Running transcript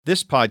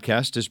This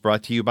podcast is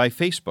brought to you by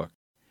Facebook.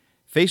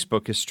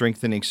 Facebook is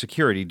strengthening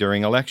security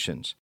during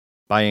elections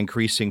by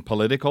increasing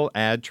political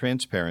ad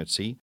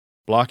transparency,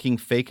 blocking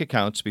fake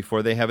accounts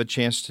before they have a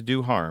chance to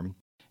do harm,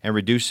 and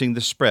reducing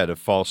the spread of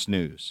false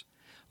news.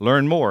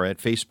 Learn more at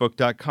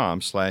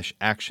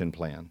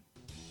facebook.com/actionplan.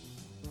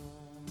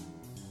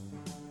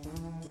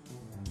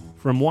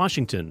 From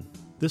Washington,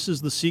 this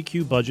is the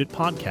CQ Budget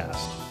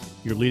Podcast,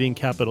 your leading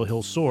Capitol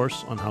Hill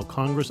source on how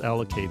Congress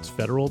allocates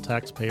federal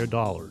taxpayer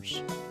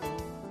dollars.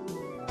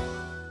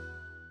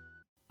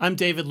 I'm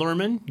David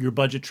Lerman, your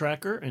budget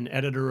tracker and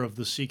editor of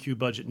the CQ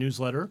Budget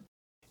newsletter.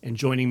 And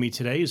joining me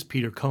today is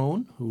Peter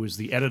Cohn, who is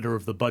the editor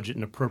of the Budget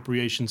and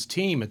Appropriations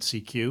team at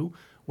CQ.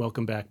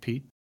 Welcome back,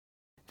 Pete.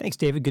 Thanks,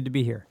 David. Good to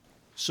be here.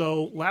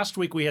 So last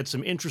week we had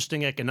some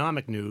interesting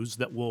economic news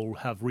that will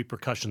have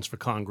repercussions for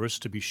Congress,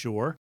 to be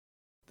sure.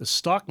 The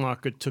stock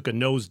market took a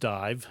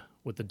nosedive,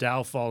 with the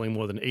Dow falling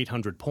more than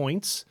 800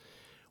 points.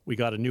 We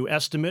got a new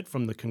estimate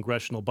from the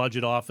Congressional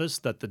Budget Office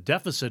that the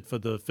deficit for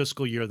the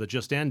fiscal year that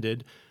just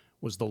ended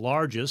was the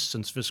largest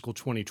since fiscal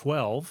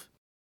 2012.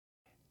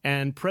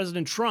 And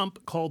President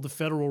Trump called the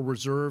Federal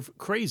Reserve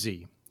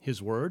crazy,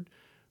 his word,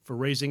 for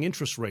raising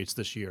interest rates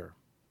this year.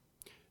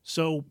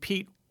 So,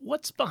 Pete,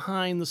 what's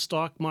behind the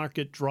stock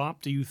market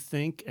drop, do you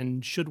think,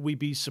 and should we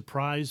be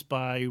surprised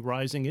by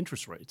rising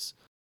interest rates?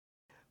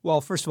 Well,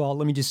 first of all,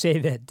 let me just say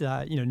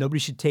that nobody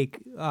should take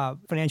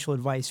financial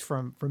advice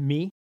from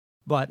me,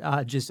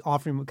 but just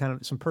offering kind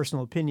of some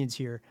personal opinions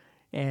here.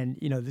 And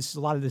a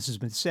lot of this has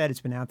been said;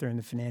 it's been out there in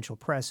the financial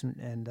press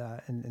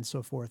and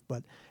so forth.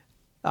 But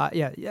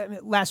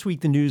last week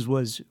the news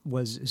was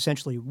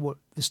essentially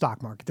the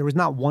stock market. There was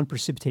not one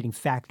precipitating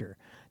factor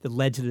that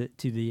led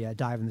to the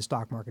dive in the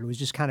stock market. It was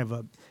just kind of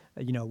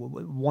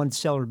one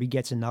seller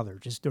begets another.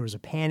 Just there was a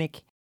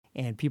panic,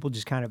 and people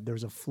just there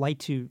was a flight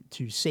to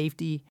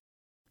safety.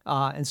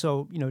 And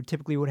so,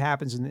 typically what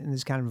happens in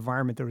this kind of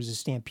environment, there was a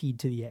stampede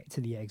to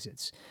the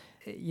exits.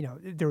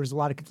 There was a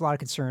lot of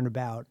concern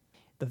about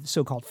the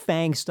so-called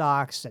FANG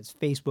stocks. That's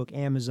Facebook,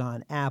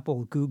 Amazon,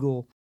 Apple,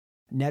 Google,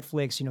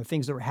 Netflix.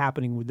 Things that were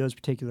happening with those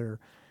particular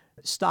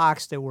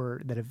stocks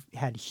that have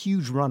had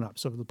huge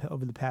run-ups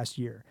over the past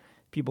year.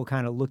 People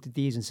kind of looked at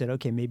these and said,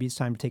 okay, maybe it's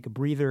time to take a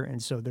breather.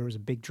 And so there was a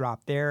big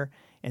drop there.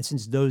 And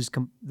since those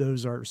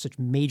are such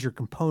major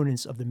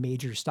components of the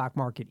major stock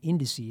market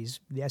indices,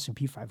 the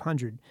S&P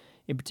 500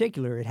 in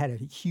particular, it had a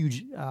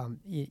huge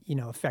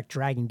effect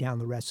dragging down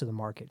the rest of the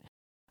market.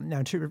 Now,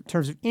 in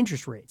terms of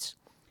interest rates,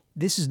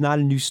 this is not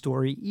a new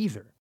story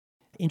either.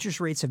 Interest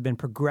rates have been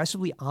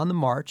progressively on the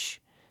march.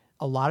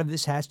 A lot of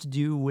this has to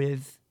do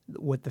with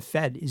what the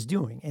Fed is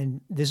doing.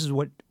 And this is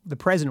what the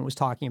president was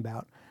talking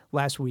about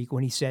last week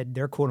when he said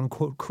they're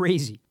quote-unquote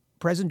crazy.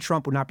 President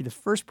Trump would not be the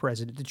first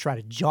president to try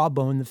to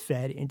jawbone the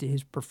Fed into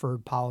his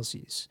preferred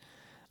policies.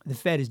 The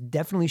Fed has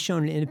definitely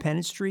shown an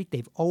independent streak.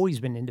 They've always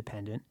been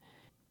independent.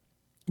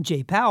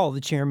 Jay Powell, the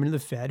chairman of the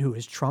Fed, who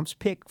is Trump's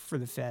pick for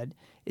the Fed,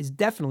 is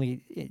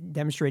definitely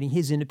demonstrating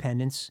his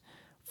independence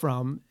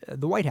from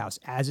the White House,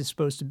 as it's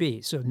supposed to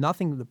be. So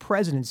nothing the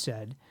president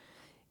said,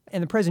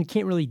 and the president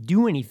can't really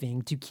do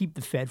anything to keep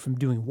the Fed from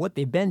doing what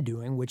they've been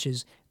doing, which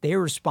is they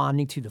are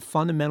responding to the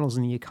fundamentals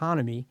in the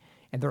economy,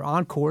 and they're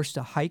on course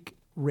to hike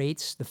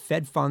rates, the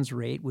Fed funds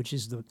rate, which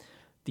is the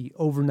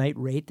overnight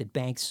rate that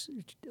banks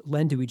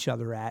lend to each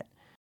other at,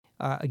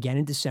 again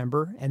in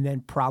December, and then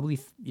probably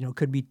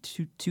could be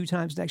two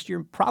times next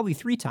year, probably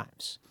three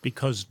times.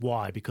 Because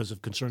why? Because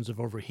of concerns of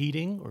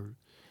overheating, or?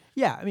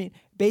 Yeah, I mean,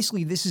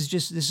 basically, this is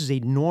the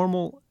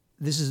normal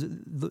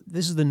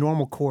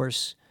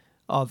course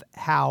of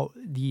how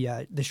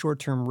the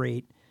short-term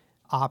rate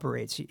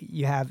operates.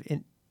 You have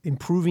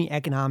improving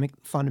economic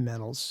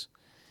fundamentals,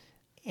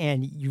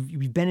 and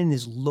you've been in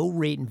this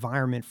low-rate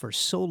environment for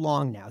so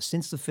long now,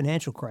 since the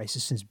financial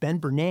crisis, since Ben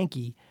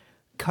Bernanke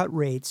cut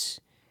rates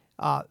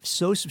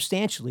so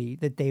substantially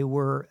that they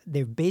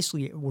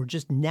basically were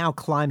just now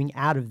climbing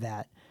out of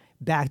that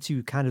back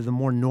to kind of the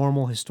more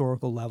normal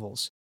historical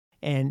levels.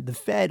 And the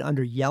Fed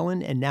under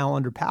Yellen and now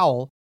under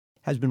Powell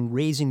has been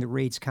raising the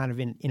rates kind of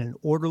in an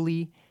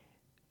orderly,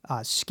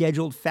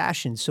 scheduled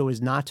fashion so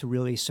as not to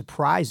really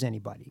surprise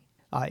anybody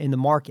in the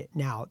market.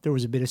 Now, there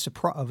was a bit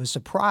of a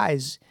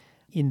surprise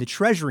in the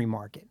Treasury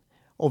market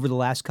over the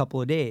last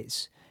couple of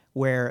days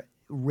where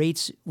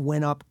rates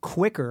went up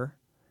quicker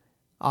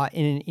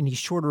in a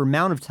shorter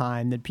amount of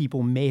time than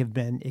people may have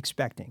been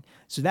expecting.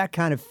 So that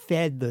kind of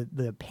fed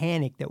the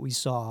panic that we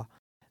saw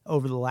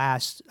over the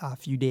last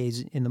few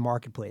days in the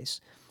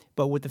marketplace.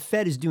 But what the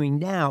Fed is doing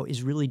now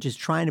is really just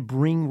trying to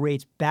bring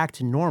rates back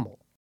to normal,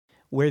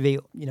 where they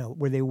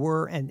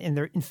were, and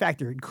they're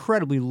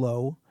incredibly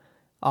low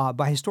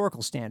by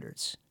historical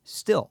standards.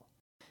 Still,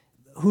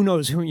 who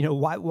knows?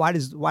 Why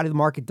the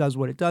market does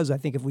what it does? I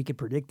think if we could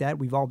predict that,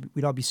 we'd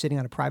all be sitting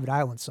on a private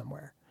island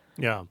somewhere.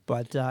 Yeah.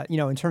 But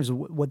in terms of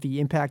what the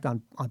impact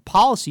on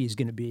policy is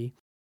going to be,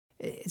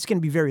 it's going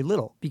to be very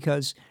little,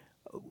 because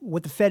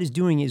what the Fed is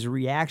doing is a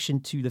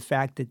reaction to the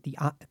fact that the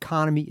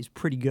economy is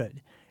pretty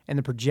good and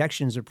the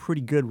projections are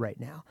pretty good right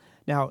now.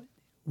 Now,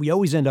 we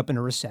always end up in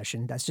a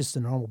recession. That's just the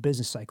normal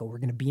business cycle. We're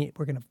going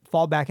to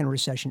fall back in a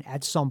recession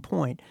at some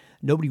point.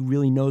 Nobody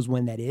really knows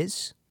when that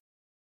is.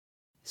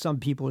 Some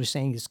people are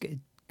saying it's going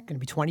to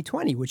be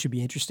 2020, which would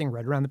be interesting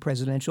right around the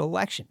presidential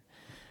election.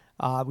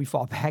 We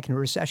fall back in a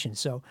recession.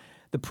 So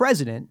the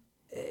president,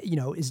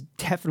 is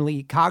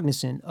definitely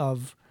cognizant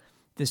of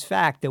this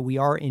fact that we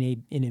are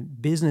in a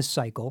business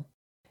cycle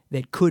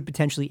that could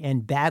potentially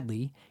end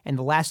badly. And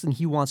the last thing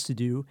he wants to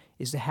do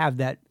is to have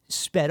that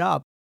sped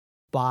up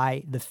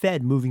by the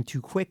Fed moving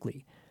too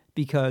quickly.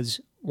 Because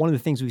one of the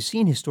things we've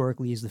seen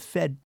historically is the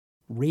Fed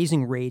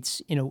raising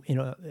rates in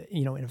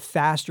a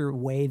faster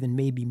way than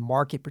maybe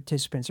market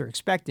participants are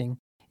expecting,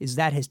 is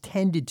that has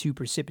tended to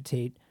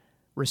precipitate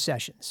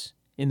recessions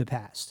in the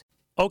past.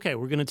 Okay,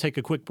 we're going to take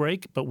a quick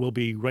break, but we'll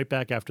be right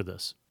back after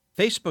this.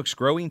 Facebook's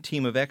growing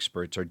team of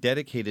experts are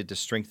dedicated to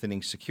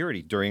strengthening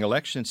security during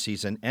election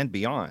season and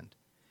beyond.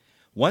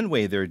 One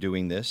way they're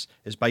doing this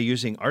is by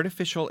using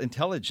artificial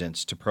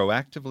intelligence to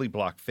proactively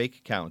block fake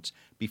accounts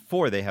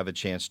before they have a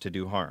chance to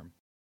do harm.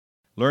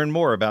 Learn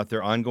more about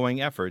their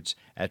ongoing efforts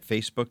at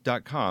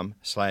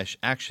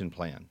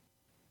facebook.com/actionplan.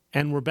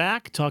 And we're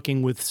back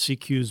talking with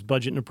CQ's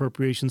Budget and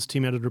Appropriations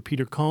team editor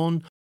Peter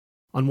Cohn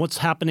on what's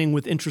happening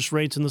with interest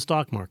rates in the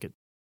stock market.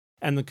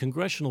 And the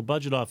Congressional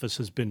Budget Office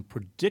has been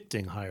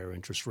predicting higher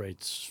interest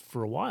rates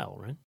for a while,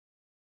 right?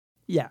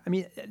 Yeah, I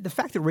mean, the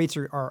fact that rates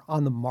are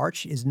on the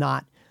march is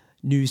not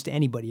news to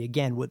anybody.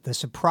 Again, what the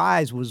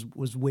surprise was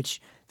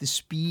which the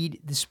speed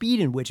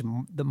in which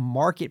the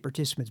market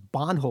participants,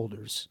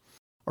 bondholders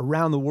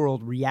around the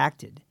world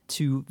reacted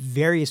to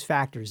various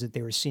factors that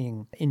they were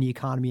seeing in the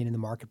economy and in the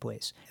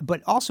marketplace.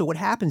 But also what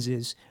happens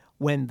is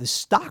when the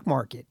stock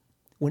market,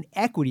 when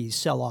equities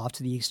sell off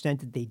to the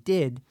extent that they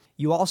did,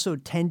 you also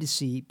tend to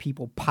see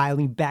people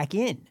piling back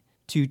in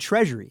to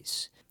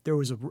treasuries. There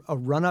was a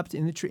run-up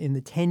in the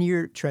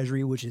 10-year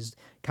treasury, which is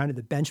kind of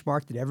the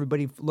benchmark that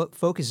everybody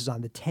focuses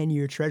on, the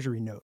 10-year treasury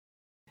note.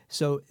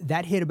 So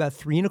that hit about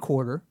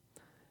 3.25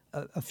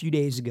 a few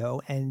days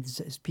ago, and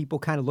people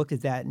kind of looked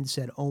at that and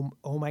said, oh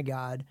my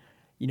God,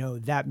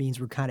 that means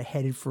we're kind of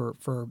headed for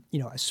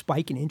a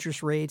spike in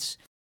interest rates.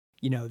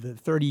 The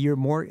 30-year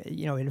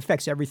it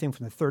affects everything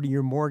from the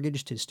 30-year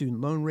mortgage to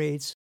student loan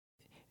rates.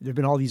 There have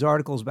been all these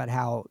articles about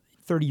how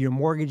 30-year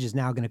mortgage is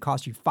now going to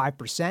cost you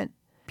 5%.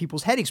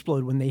 People's head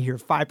explode when they hear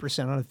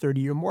 5% on a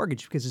 30-year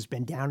mortgage because it's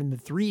been down in the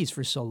 3s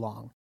for so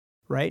long,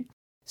 right?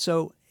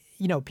 So,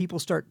 people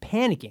start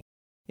panicking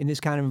in this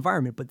kind of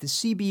environment. But the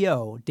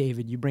CBO,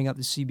 David, you bring up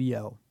the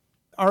CBO.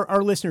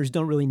 Our listeners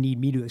don't really need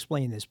me to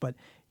explain this, but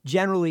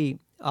generally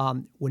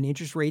when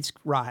interest rates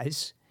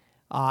rise,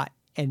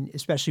 and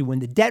especially when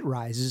the debt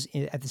rises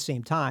at the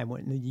same time,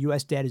 when the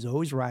U.S. debt is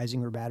always rising,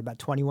 we're about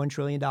 $21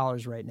 trillion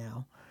right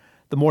now.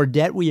 The more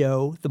debt we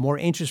owe, the more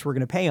interest we're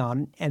going to pay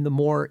on, and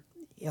the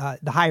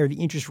higher the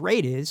interest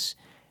rate is,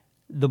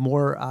 the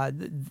more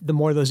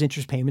those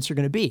interest payments are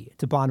going to be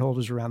to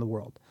bondholders around the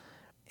world.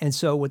 And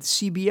so what the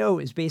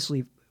CBO is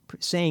basically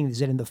saying is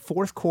that in the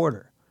fourth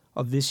quarter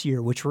of this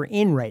year, which we're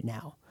in right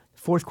now,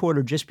 fourth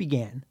quarter just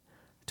began,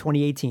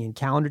 2018,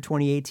 calendar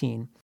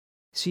 2018,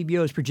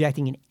 CBO is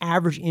projecting an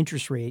average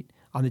interest rate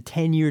on the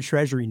 10-year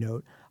Treasury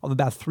note of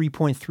about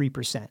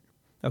 3.3%.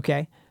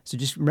 Okay? So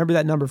just remember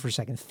that number for a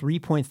second,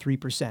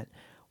 3.3%.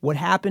 What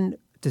happened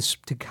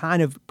to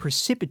kind of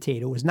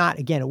precipitate it was not,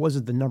 again, it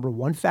wasn't the number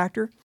one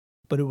factor,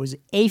 but it was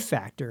a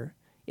factor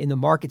in the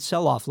market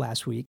sell-off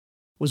last week,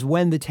 was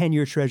when the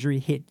 10-year Treasury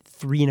hit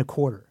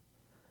 3.25%.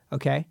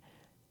 Okay?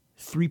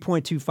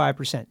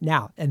 3.25%.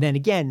 Now, and then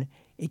again,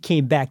 it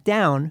came back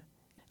down,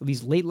 at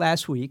least late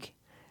last week.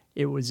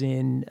 It was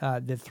in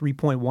the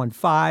 3.15,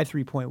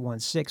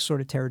 3.16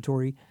 sort of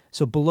territory,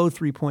 so below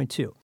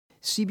 3.2.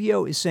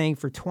 CBO is saying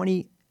for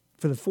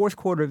the fourth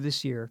quarter of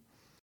this year,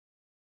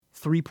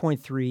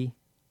 3.3%.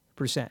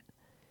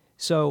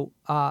 So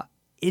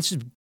it's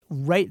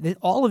right.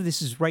 All of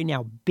this is right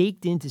now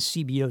baked into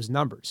CBO's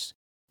numbers.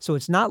 So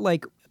it's not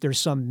like there's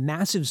some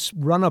massive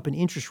run-up in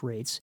interest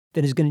rates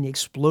that is going to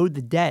explode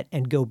the debt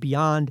and go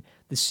beyond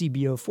the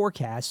CBO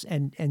forecasts,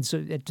 and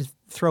so to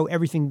throw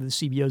everything the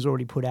CBO's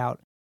already put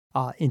out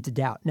into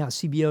doubt. Now,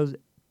 CBO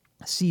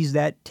sees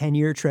that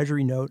 10-year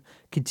Treasury note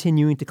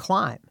continuing to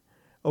climb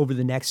over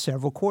the next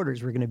several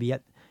quarters. We're going to be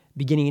at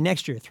beginning of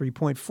next year,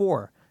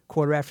 3.4.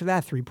 Quarter after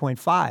that,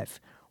 3.5.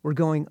 We're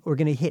going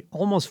to hit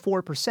almost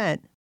 4%.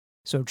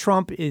 So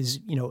Trump is,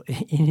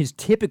 in his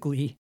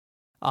typically,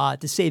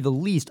 to say the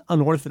least,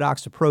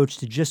 unorthodox approach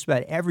to just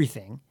about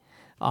everything,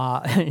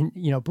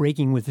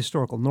 breaking with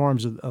historical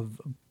norms of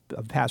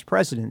past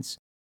precedents,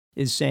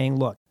 is saying,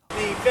 look,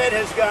 the Fed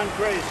has gone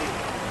crazy.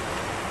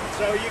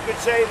 So you could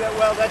say that,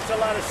 well, that's a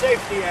lot of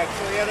safety,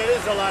 actually, and it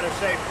is a lot of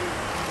safety,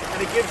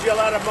 and it gives you a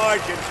lot of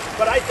margin.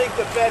 But I think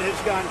the Fed has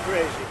gone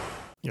crazy.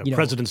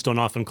 Presidents don't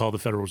often call the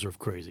Federal Reserve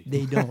crazy.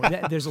 They don't.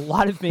 There's a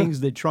lot of things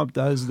that Trump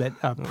does that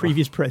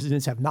previous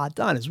presidents have not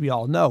done, as we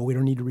all know. We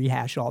don't need to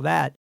rehash all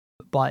that.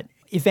 But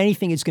if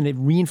anything, it's going to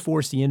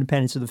reinforce the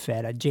independence of the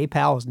Fed. Jay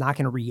Powell is not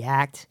going to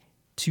react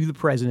to the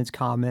president's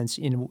comments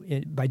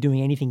by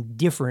doing anything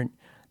different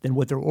than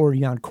what they're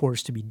already on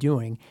course to be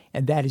doing,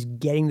 and that is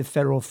getting the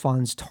federal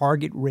funds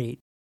target rate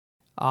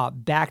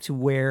back to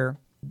where,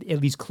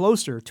 at least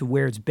closer to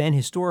where it's been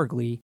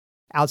historically,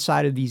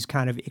 outside of these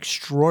kind of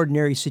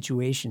extraordinary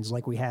situations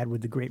like we had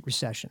with the Great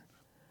Recession.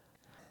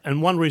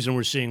 And one reason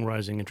we're seeing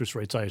rising interest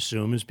rates, I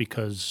assume, is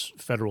because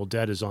federal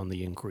debt is on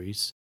the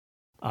increase.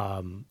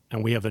 And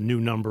we have a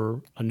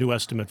new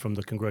estimate from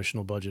the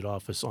Congressional Budget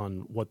Office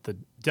on what the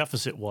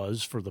deficit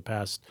was for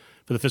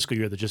the fiscal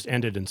year that just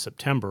ended in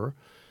September,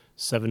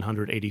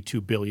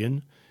 $782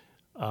 billion,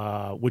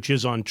 which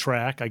is on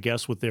track, I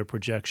guess, with their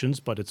projections,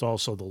 but it's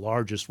also the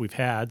largest we've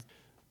had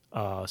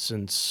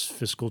since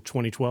fiscal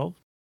 2012.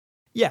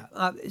 Yeah.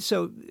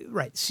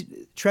 Right.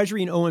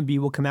 Treasury and OMB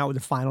will come out with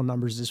the final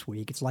numbers this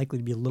week. It's likely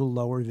to be a little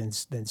lower than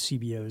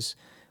CBO's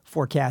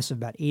forecast of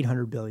about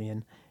 $800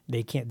 billion.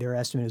 Their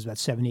estimate is about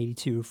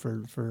 782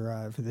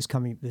 for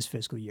this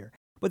fiscal year.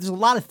 But there's a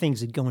lot of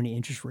things that go into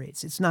interest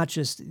rates. It's not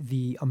just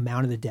the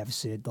amount of the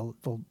deficit, the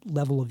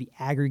level of the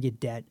aggregate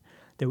debt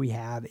that we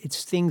have.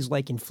 It's things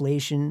like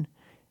inflation,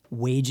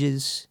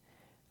 wages.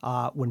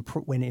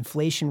 When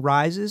inflation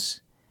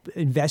rises,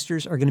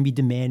 investors are going to be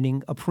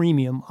demanding a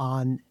premium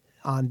on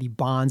the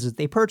bonds that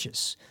they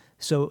purchase.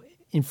 So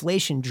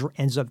inflation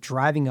ends up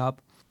driving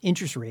up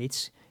interest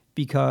rates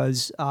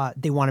because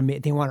they want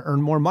to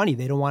earn more money.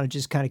 They don't want to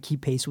just kind of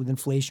keep pace with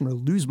inflation or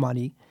lose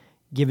money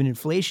given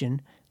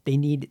inflation. They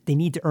need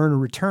to earn a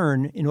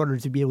return in order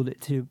to be able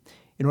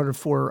in order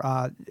for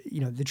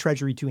the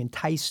Treasury to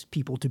entice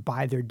people to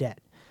buy their debt.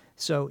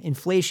 So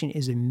inflation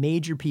is a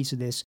major piece of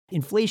this.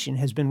 Inflation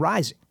has been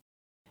rising.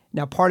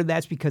 Now, part of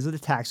that's because of the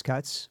tax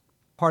cuts.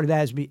 Part of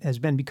that has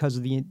been because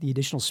of the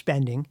additional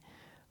spending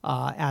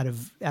out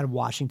of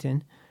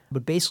Washington.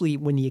 But basically,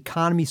 when the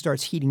economy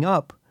starts heating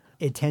up,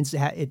 it tends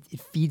to it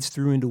feeds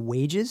through into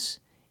wages,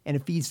 and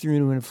it feeds through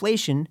into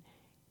inflation,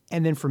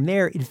 and then from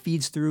there it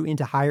feeds through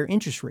into higher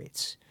interest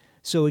rates.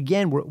 So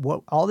again,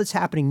 all that's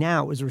happening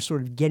now is we're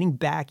sort of getting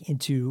back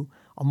into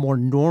a more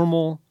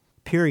normal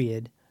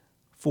period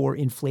for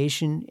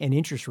inflation and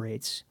interest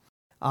rates.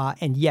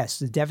 And yes,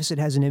 the deficit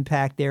has an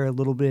impact there a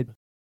little bit.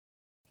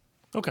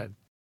 Okay.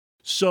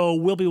 So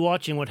we'll be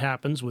watching what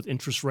happens with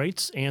interest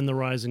rates and the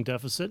rising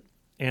deficit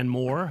and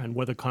more, and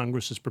whether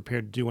Congress is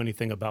prepared to do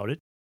anything about it.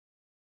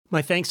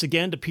 My thanks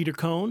again to Peter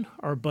Cohn,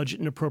 our Budget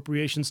and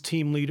Appropriations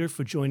team leader,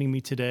 for joining me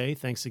today.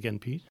 Thanks again,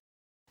 Pete.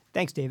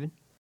 Thanks, David.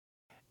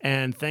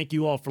 And thank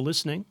you all for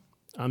listening.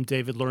 I'm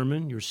David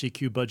Lerman, your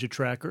CQ Budget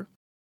Tracker.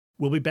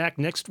 We'll be back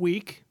next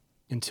week.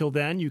 Until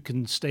then, you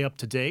can stay up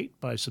to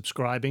date by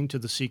subscribing to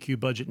the CQ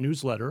Budget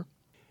newsletter.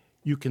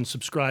 You can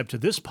subscribe to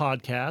this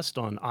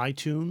podcast on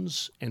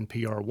iTunes,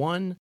 NPR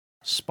One,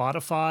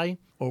 Spotify,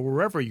 or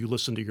wherever you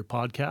listen to your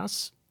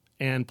podcasts.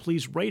 And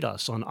please rate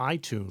us on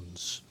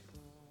iTunes.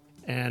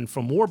 And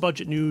for more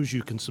budget news,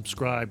 you can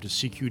subscribe to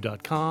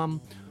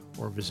CQ.com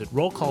or visit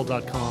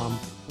rollcall.com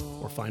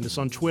or find us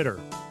on Twitter.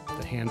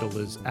 The handle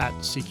is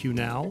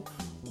 @CQNow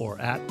or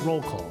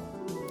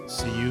 @rollcall.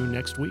 See you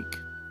next week.